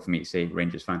 Difficult for me to say,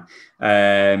 Rangers fan.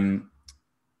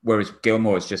 Whereas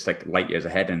Gilmour is just like light years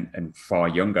ahead and far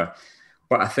younger.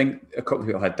 But I think a couple of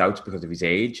people had doubts because of his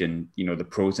age and, you know, the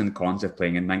pros and the cons of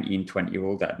playing a 19,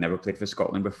 20-year-old that had never played for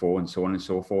Scotland before and so on and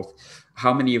so forth.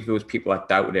 How many of those people that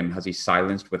doubted him has he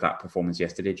silenced with that performance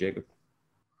yesterday, Jacob?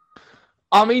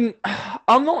 I mean,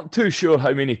 I'm not too sure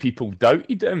how many people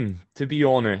doubted him, to be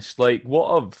honest. Like,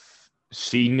 what I've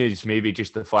seen is maybe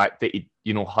just the fact that he,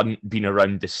 you know, hadn't been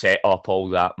around the setup all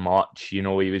that much. You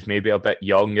know, he was maybe a bit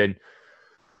young and,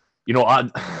 you know,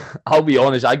 I'll be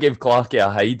honest, I gave Clarkey a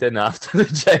hiding after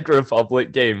the Czech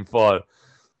Republic game for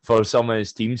some of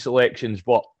his team selections,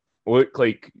 but look,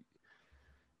 like,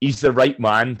 he's the right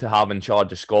man to have in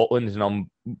charge of Scotland, and I'm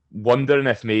wondering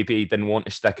if maybe he didn't want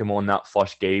to stick him on that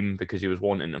first game because he was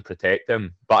wanting to protect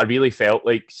him. But I really felt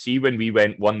like, see, when we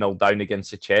went 1-0 down against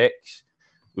the Czechs,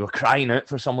 we were crying out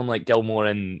for someone like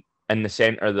Gilmour in the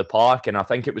centre of the park, and I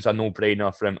think it was a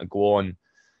no-brainer for him to go on,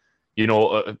 you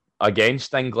know,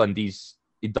 against England. He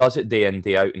does it day in,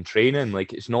 day out in training.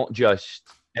 Like, it's not just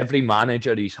every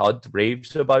manager he's had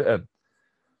raves about him.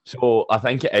 So I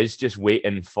think it is just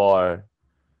waiting for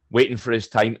his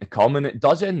time to come, and it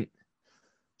doesn't.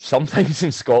 Sometimes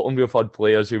in Scotland we've had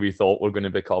players who we thought were going to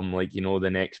become, like, you know,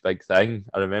 the next big thing.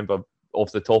 I remember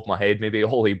off the top of my head, maybe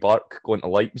Ollie Burke going to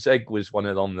Leipzig was one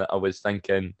of them that I was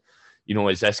thinking, you know,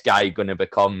 is this guy going to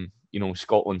become, you know,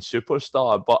 Scotland's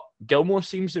superstar? But Gilmour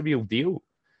seems the real deal.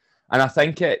 And I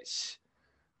think it's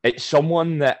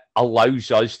someone that allows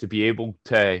us to be able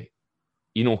to,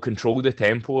 you know, control the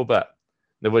tempo a bit.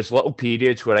 There was little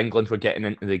periods where England were getting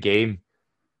into the game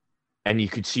and you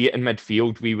could see it in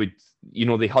midfield. We would, you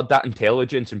know, they had that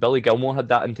intelligence, and Billy Gilmour had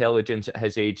that intelligence at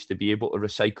his age to be able to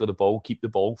recycle the ball, keep the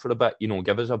ball for a bit, you know,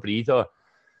 give us a breather.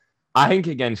 I think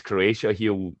against Croatia,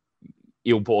 he'll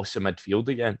boss the midfield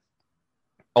again.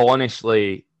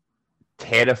 Honestly,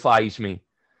 terrifies me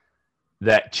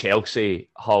that Chelsea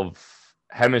have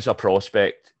him as a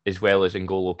prospect as well as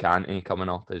N'Golo Kante coming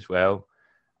up as well.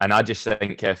 And I just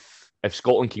think if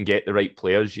Scotland can get the right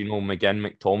players, you know, McGinn,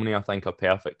 McTominay, I think are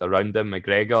perfect around him.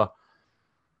 McGregor,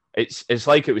 it's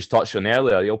like it was touched on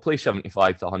earlier. He'll play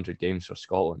 75 to 100 games for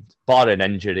Scotland, bar an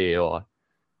injury or,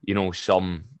 you know,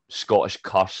 some Scottish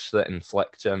curse that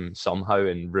inflicts him somehow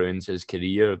and ruins his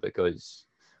career because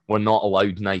we're not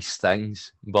allowed nice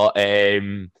things. But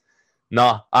I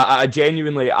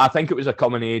genuinely, I think it was a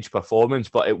coming-age performance,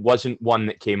 but it wasn't one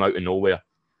that came out of nowhere.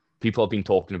 People have been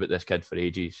talking about this kid for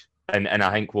ages, and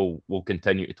I think we'll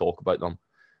continue to talk about them.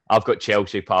 I've got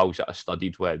Chelsea pals that I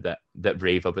studied with that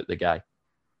rave about the guy.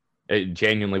 I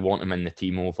genuinely want him in the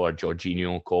team over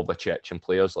Jorginho, Kovacic, and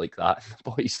players like that.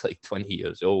 The boy's like 20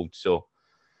 years old, so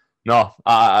no,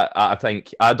 I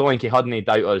don't think he had any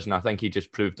doubters, and I think he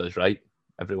just proved us right.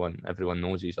 Everyone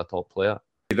knows he's a top player.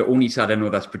 The only side I know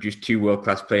that's produced two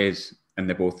world-class players, and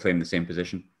they're both playing the same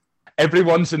position.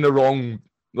 Everyone's in the wrong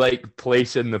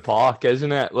place in the park,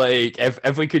 isn't it? Like,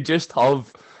 if we could just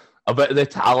have a bit of the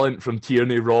talent from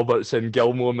Tierney, Robertson,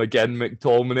 Gilmour, McGinn,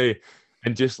 McTominay,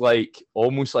 and just like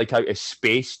almost like out of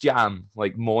Space Jam,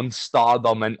 like monster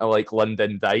them into like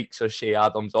Lyndon Dykes or Shea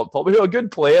Adams up top, who are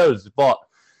good players, but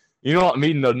you know what I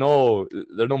mean? They're no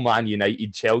Man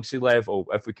United, Chelsea level.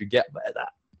 If we could get a bit of that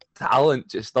talent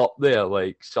just up there,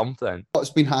 like something. What's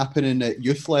been happening at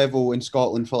youth level in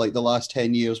Scotland for like the last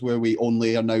 10 years where we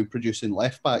only are now producing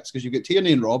left backs, because you've got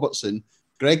Tierney and Robertson,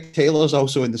 Greg Taylor's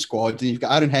also in the squad, and you've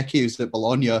got Aaron Hickey who's at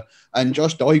Bologna, and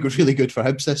Josh Doig was really good for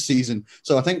Hibs this season.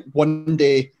 So I think one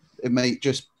day it might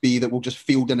just be that we'll just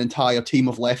field an entire team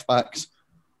of left backs.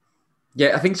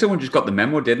 Yeah, I think someone just got the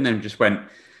memo, didn't they, and just went,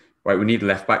 right, we need a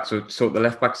left back, so sort the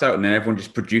left backs out, and then everyone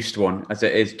just produced one as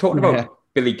it is. Talking about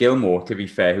Billy Gilmour, to be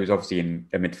fair, who's obviously a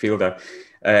midfielder.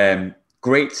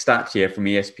 Great stats here from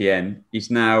ESPN. He's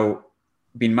now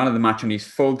been man of the match on his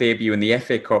full debut in the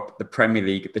FA Cup, the Premier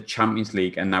League, the Champions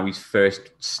League, and now his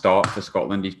first start for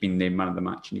Scotland. He's been named man of the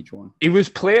match in each one. He was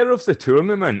player of the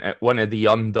tournament at one of the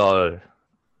under...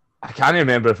 I can't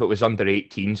remember if it was under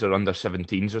 18s or under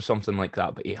 17s or something like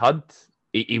that, but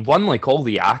he won like all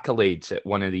the accolades at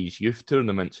one of these youth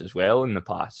tournaments as well in the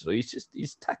past. So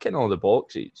he's ticking all the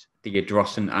boxes. The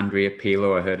Ardrossan Andrea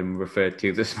Pirlo, I heard him referred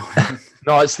to this morning.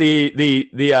 No, it's the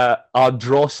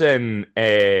Ardrossan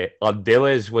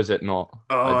Ardiles, was it not?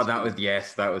 Oh, that was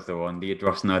the one. The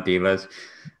Ardrossan Ardiles.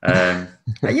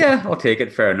 Yeah, I'll take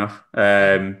it. Fair enough.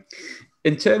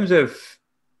 In terms of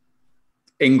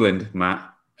England, Matt,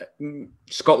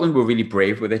 Scotland were really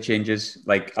brave with their changes.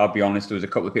 Like, I'll be honest, there was a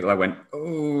couple of people I went, oh,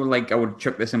 like I would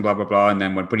chuck this and blah, blah, blah, and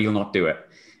then went, but he'll not do it.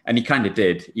 And he kind of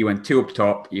did. He went 2 up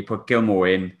top. You put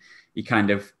Gilmour in. He kind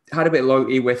of had a bit of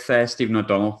loyalty with Stephen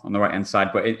O'Donnell on the right-hand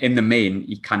side. But in the main,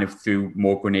 he kind of threw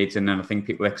more grenades in than I think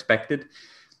people expected.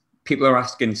 People are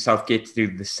asking Southgate to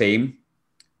do the same.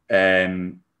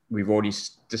 We've already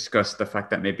discussed the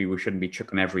fact that maybe we shouldn't be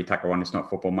chucking every tackle on. It's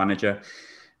not Football Manager.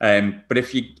 But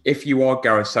if you are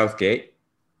Gareth Southgate,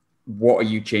 what are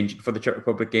you changing for the Czech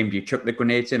Republic game? Do you chuck the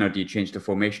grenades in or do you change the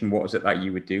formation? What is it that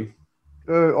you would do?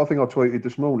 I think I tweeted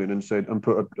this morning and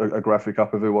put a graphic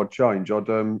up of who I'd change. I'd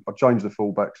change the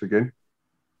fullbacks again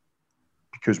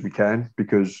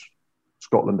because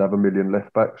Scotland have 1 million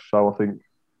left backs. So I think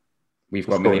we've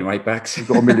got 1 million right backs. We've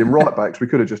got 1 million right backs. We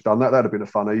could have just done that. That'd have been a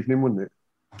fun evening, wouldn't it?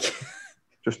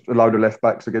 Just a load of left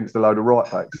backs against a load of right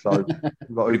backs. So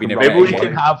maybe we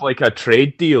can have like a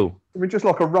trade deal. I mean, just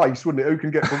like a race, wouldn't it? Who can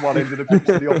get from one end of the pitch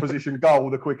to the opposition goal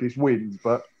the quickest wins.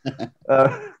 But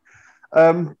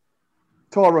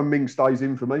Tyrone Mings stays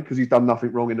in for me because he's done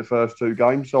nothing wrong in the first 2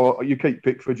 games. So you keep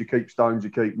Pickford, you keep Stones,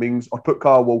 you keep Mings. I put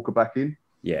Kyle Walker back in.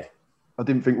 Yeah. I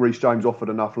didn't think Reece James offered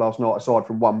enough last night, aside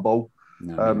from one ball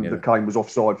that Kane was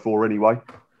offside for anyway.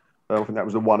 I think that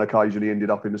was the one occasion he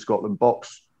ended up in the Scotland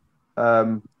box.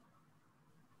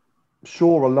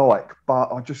 Sure alike,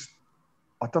 but I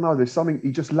don't know, there's something,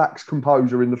 he just lacks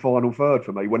composure in the final third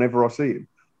for me whenever I see him,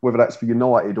 whether that's for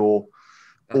United or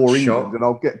England, and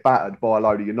I'll get battered by a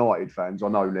load of United fans, I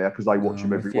know now, because they watch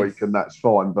him every week, and that's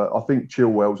fine. But I think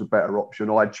Chilwell's a better option.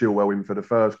 I had Chilwell in for the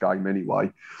first game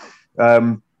anyway.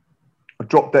 I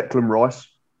dropped Declan Rice.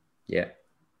 Yeah.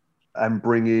 And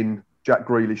bring in Jack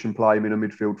Grealish and play him in a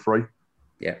midfield 3.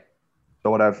 Yeah.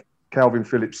 So I'd have Calvin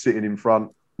Phillips sitting in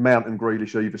front, Mount and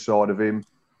Grealish either side of him.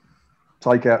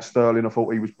 Take out Sterling. I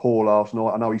thought he was poor last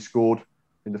night. I know he scored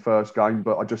in the first game,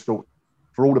 but I just thought,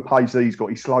 for all the pace he's got,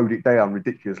 he slowed it down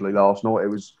ridiculously last night.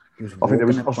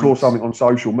 I saw something on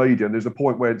social media, and there's a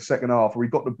point where in the second half where he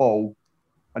got the ball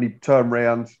and he turned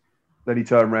round, then he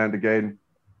turned round again,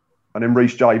 and then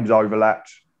Reece James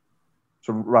overlapped.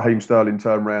 So Raheem Sterling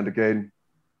turned round again.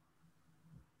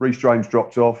 Reece James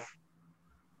dropped off.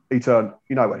 He turned,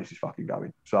 you know where this is fucking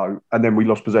going. So, and then we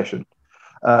lost possession.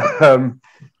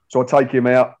 So I'd take him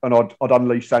out and I'd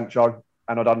unleash Sancho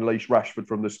and I'd unleash Rashford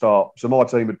from the start. So my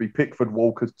team would be Pickford,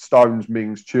 Walker, Stones,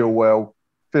 Mings, Chilwell,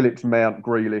 Phillips, Mount,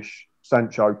 Grealish,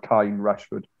 Sancho, Kane,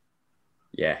 Rashford.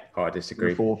 Yeah, hard to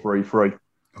disagree. 4-3-3.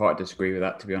 Hard to disagree with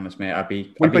that, to be honest, mate.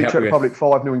 We beat Czech Republic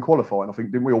 5-0 in qualifying, I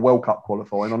think, didn't we? Or World Cup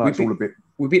qualifying. I know all a bit.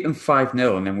 We beat them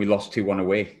 5-0 and then we lost 2-1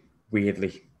 away,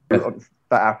 weirdly. That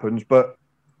happens, but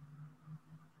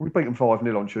we beat them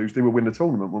 5-0 on Tuesday. We'll win the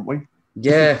tournament, won't we?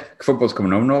 Yeah, football's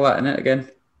coming home and all that, isn't it, again?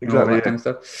 Exactly. All that kind of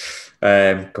stuff.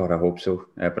 God, I hope so,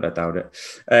 but I doubt it.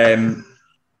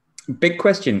 Big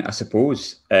question, I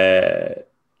suppose,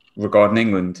 regarding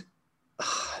England.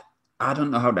 I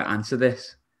don't know how to answer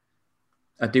this.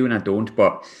 I do and I don't,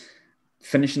 but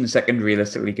finishing the second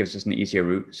realistically gives us an easier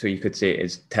route. So you could say it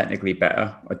is technically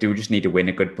better. I do just need to win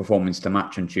a good performance to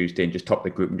match on Tuesday and just top the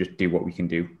group and just do what we can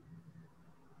do.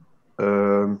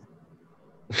 I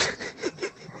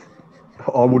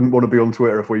wouldn't want to be on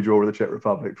Twitter if we draw with the Czech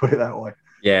Republic, put it that way.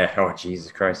 Yeah. Oh,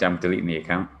 Jesus Christ. I'm deleting the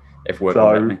account if work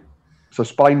will let me. So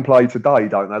Spain play today,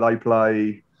 don't they? They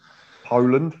play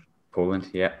Poland.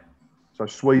 Poland, yeah. So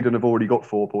Sweden have already got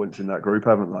 4 points in that group,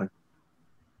 haven't they?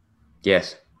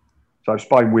 Yes. So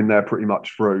Spain win there pretty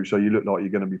much through. So you look like you're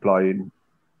going to be playing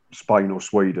Spain or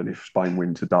Sweden if Spain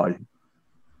win today.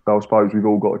 So I suppose we've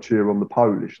all got to cheer on the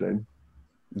Polish then.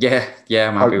 Yeah,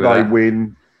 I'm happy with that. They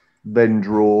win, then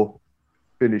draw,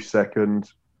 finish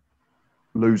second,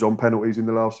 lose on penalties in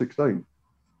the last 16.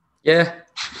 Yeah,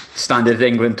 standard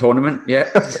England tournament, yeah.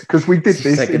 Because we did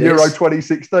this in Euro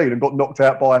 2016 and got knocked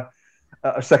out by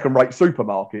a second-rate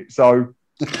supermarket. So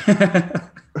what's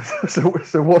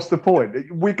the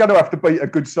point? We're going to have to beat a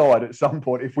good side at some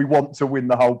point if we want to win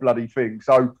the whole bloody thing.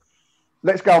 So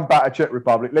let's go and batter Czech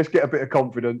Republic. Let's get a bit of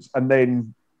confidence, and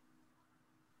then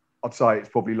I'd say it's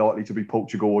probably likely to be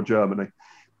Portugal or Germany.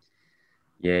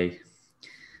 Yay.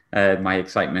 My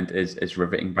excitement is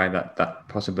riveting by that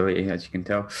possibility, as you can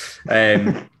tell.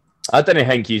 I didn't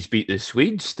think he's beat the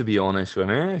Swedes, to be honest with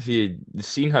you. If you'd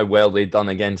seen how well they'd done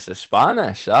against the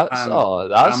Spanish, that's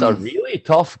a really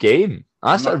tough game.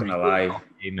 That's I'm not going to lie.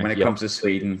 When it comes to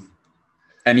Sweden,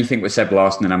 anything with Seb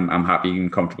Larsson, and I'm happy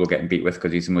and comfortable getting beat with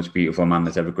because he's the most beautiful man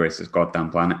that's ever graced this goddamn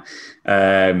planet.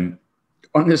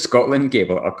 On the Scotland game,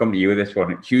 I'll come to you with this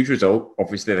one. Huge result.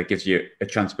 Obviously, that gives you a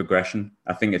chance of progression.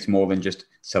 I think it's more than just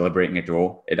celebrating a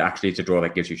draw. It actually is a draw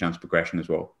that gives you a chance of progression as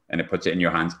well. And it puts it in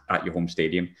your hands at your home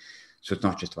stadium. So it's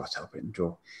not just about celebrating the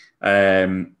draw.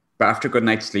 But after a good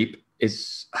night's sleep,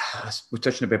 we're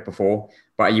touching a bit before,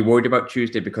 but are you worried about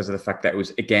Tuesday because of the fact that it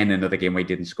was, again, another game where he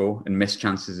didn't score and missed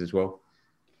chances as well?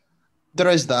 There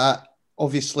is that.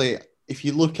 Obviously, if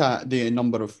you look at the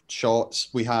number of shots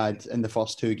we had in the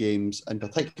first two games, and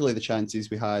particularly the chances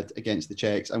we had against the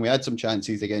Czechs, and we had some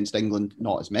chances against England,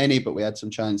 not as many, but we had some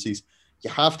chances,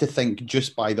 you have to think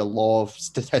just by the law of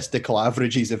statistical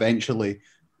averages, eventually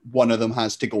one of them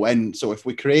has to go in. So if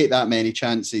we create that many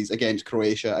chances against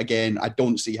Croatia, again, I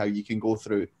don't see how you can go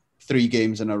through 3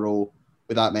 games in a row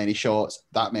with that many shots,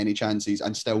 that many chances,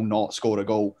 and still not score a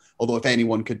goal. Although if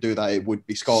anyone could do that, it would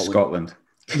be Scotland.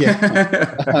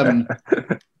 Yeah.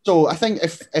 So I think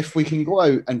if we can go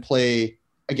out and play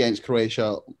against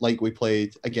Croatia like we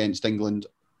played against England,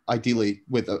 ideally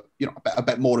with a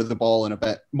bit more of the ball and a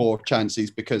bit more chances,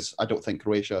 because I don't think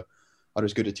Croatia are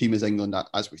as good a team as England,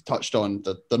 as we've touched on.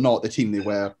 They're not the team they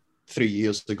were 3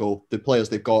 years ago. The players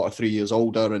they've got are 3 years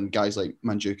older, and guys like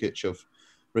Mandzukic have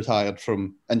retired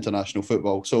from international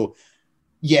football. So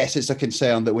yes, it's a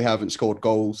concern that we haven't scored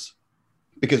goals,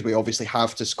 because we obviously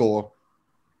have to score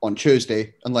on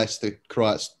Tuesday, unless the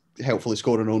Croats helpfully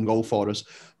score an own goal for us.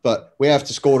 But we have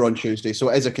to score on Tuesday, so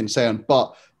it is a concern.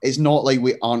 But it's not like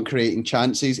we aren't creating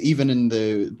chances. Even in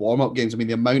the warm-up games, I mean,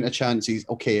 the amount of chances,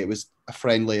 okay, it was a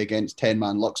friendly against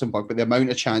 10-man Luxembourg, but the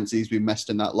amount of chances we missed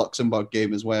in that Luxembourg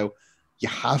game as well, you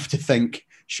have to think,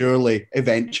 surely,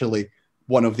 eventually,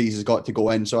 one of these has got to go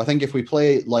in. So I think if we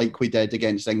play like we did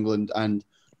against England, and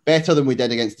better than we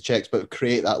did against the Czechs, but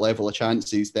create that level of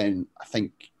chances, then I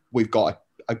think we've got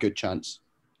a good chance.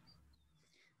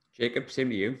 Jacob, same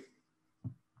to you.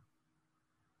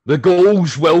 The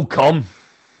goals will come.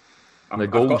 The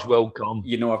goals will come.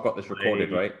 You know I've got this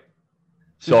recorded, right?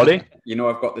 Sorry? You know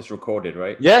I've got this recorded,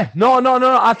 right? Yeah. No.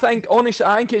 I think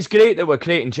it's great that we're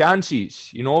creating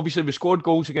chances. You know, obviously we scored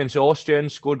goals against the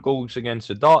Austrians, scored goals against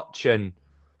the Dutch, and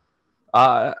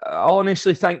I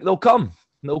honestly think they'll come.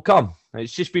 They'll come.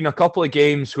 It's just been a couple of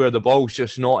games where the ball's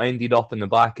just not ended up in the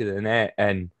back of the net.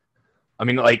 And, I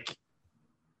mean, like,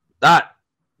 that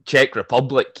Czech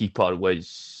Republic keeper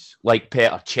was like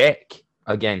Petr Cech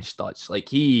against us. Like,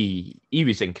 he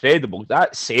was incredible.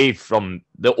 That save from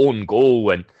the own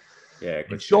goal and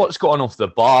shots going off the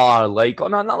bar. Like,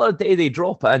 on another day, they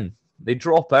drop in.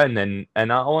 And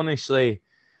I honestly...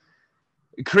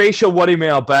 Croatia worry me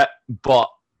a bit, but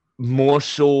more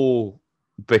so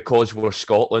because we're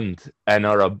Scotland and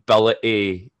our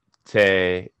ability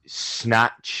to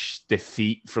snatch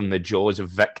defeat from the jaws of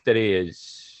victory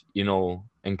is, you know,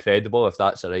 incredible, if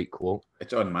that's the right quote.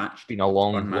 It's unmatched. It's been a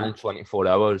long 24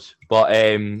 hours. But,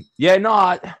 at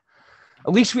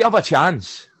least we have a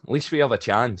chance. I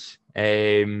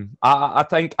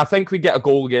think we get a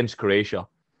goal against Croatia.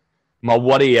 My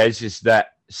worry is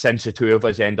that since the two of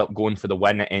us end up going for the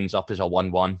win, it ends up as a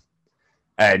 1-1.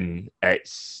 And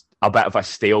it's a bit of a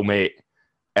stalemate.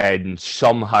 And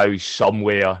somehow,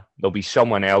 somewhere, there'll be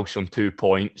someone else on 2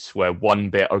 points with one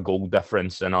better goal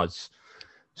difference than us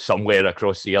somewhere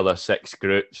across the other 6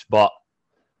 groups. But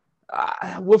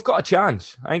we've got a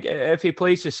chance. I think if he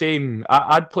plays the same,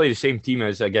 I'd play the same team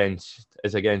as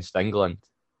against England.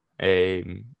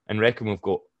 And reckon we've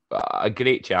got a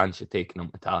great chance of taking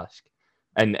them to task.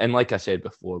 And like I said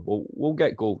before, we'll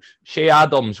get goals. Shea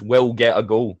Adams will get a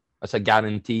goal. That's a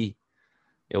guarantee.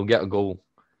 He'll get a goal.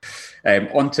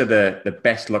 On to the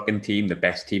best looking team, the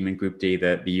best team in Group D,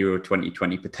 the Euro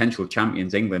 2020 potential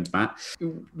champions, England, Matt.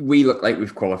 We look like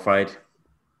we've qualified.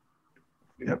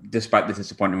 Yep. Despite the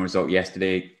disappointing result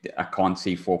yesterday, I can't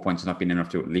see 4 points not being enough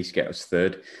to at least get us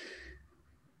third.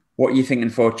 What are you thinking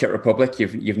for Czech Republic?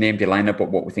 You've named your lineup,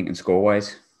 but what we're thinking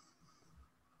score-wise?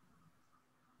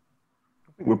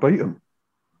 I think we'll beat them.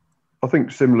 I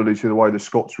think similarly to the way the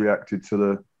Scots reacted to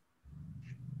the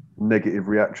negative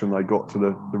reaction they got to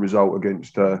the result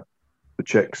against the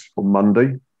Czechs on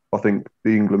Monday. I think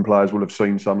the England players will have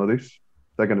seen some of this.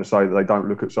 they're going to say that they don't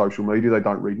look at social media, they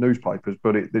don't read newspapers,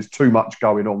 but there's too much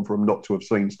going on for them not to have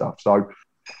seen stuff. So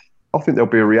I think there'll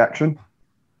be a reaction.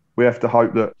 We have to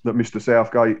hope that Mr.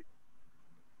 Southgate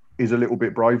is a little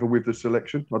bit braver with the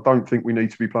selection. I don't think we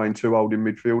need to be playing two holding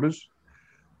midfielders.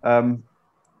 And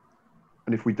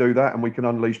if we do that and we can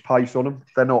unleash pace on them,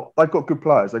 they've got good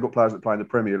players. They've got players that play in the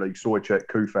Premier League, Souček,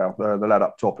 Kufal, the lad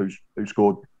up top who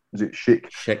scored, is it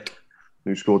Schick?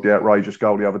 Who scored the outrageous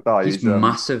goal the other day. He's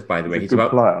massive, by the way. He's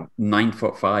about player.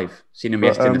 9'5". Seen him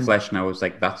yesterday in the flesh and I was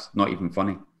like, that's not even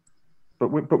funny. But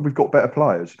we've got better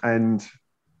players, and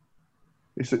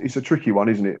it's a tricky one,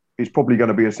 isn't it? It's probably going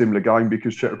to be a similar game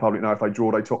because Czech Republic know if they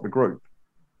draw, they top the group.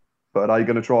 But are they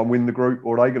going to try and win the group,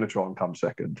 or are they going to try and come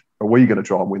second? Are we going to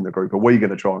try and win the group? Are we going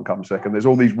to try and come second? There's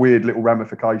all these weird little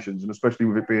ramifications, and especially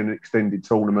with it being an extended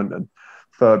tournament and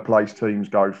third place teams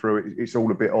go through it, it's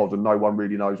all a bit odd, and no one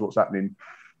really knows what's happening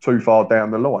too far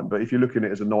down the line. But if you're looking at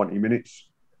it as a 90 minutes,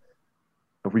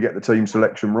 if we get the team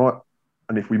selection right,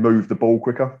 and if we move the ball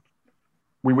quicker,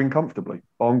 we win comfortably.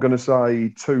 I'm going to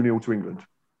say 2-0 to England.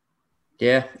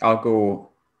 Yeah, I'm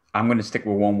going to stick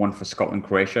with 1-1 for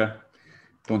Scotland-Croatia.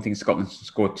 Don't think Scotland will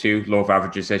score 2. Law of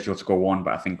averages says you'll score 1,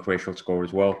 but I think Croatia will score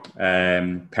as well.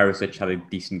 Perisic had a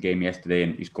decent game yesterday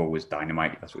and his goal was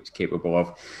dynamite. That's what he's capable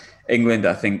of. England,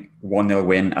 I think 1-0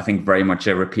 win. I think very much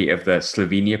a repeat of the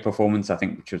Slovenia performance, I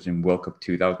think, which was in World Cup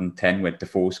 2010 where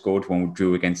Defoe scored when we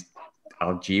drew against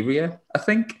Algeria, I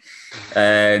think,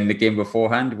 in the game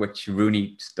beforehand, which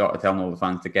Rooney started telling all the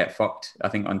fans to get fucked. I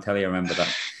think on telly, I remember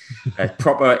that.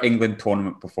 Proper England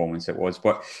tournament performance it was.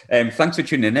 But thanks for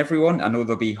tuning in, everyone. I know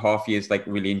there'll be half years like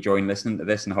really enjoying listening to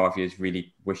this and half years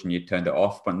really wishing you'd turned it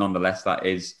off. But nonetheless, that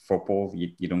is football.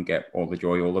 You don't get all the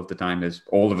joy all of the time, as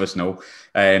all of us know.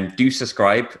 Do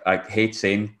subscribe. I hate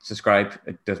saying subscribe.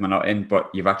 It does me not in, but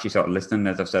you've actually started listening,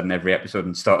 as I've said in every episode,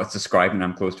 and started subscribing.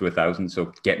 I'm close to 1,000,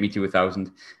 so get me to 1,000,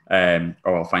 or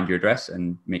I'll find your address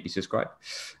and make you subscribe.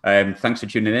 Thanks for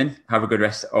tuning in. Have a good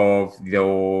rest of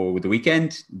the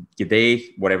weekend, your day,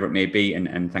 whatever it may be,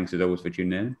 and thanks to those for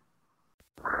tuning in.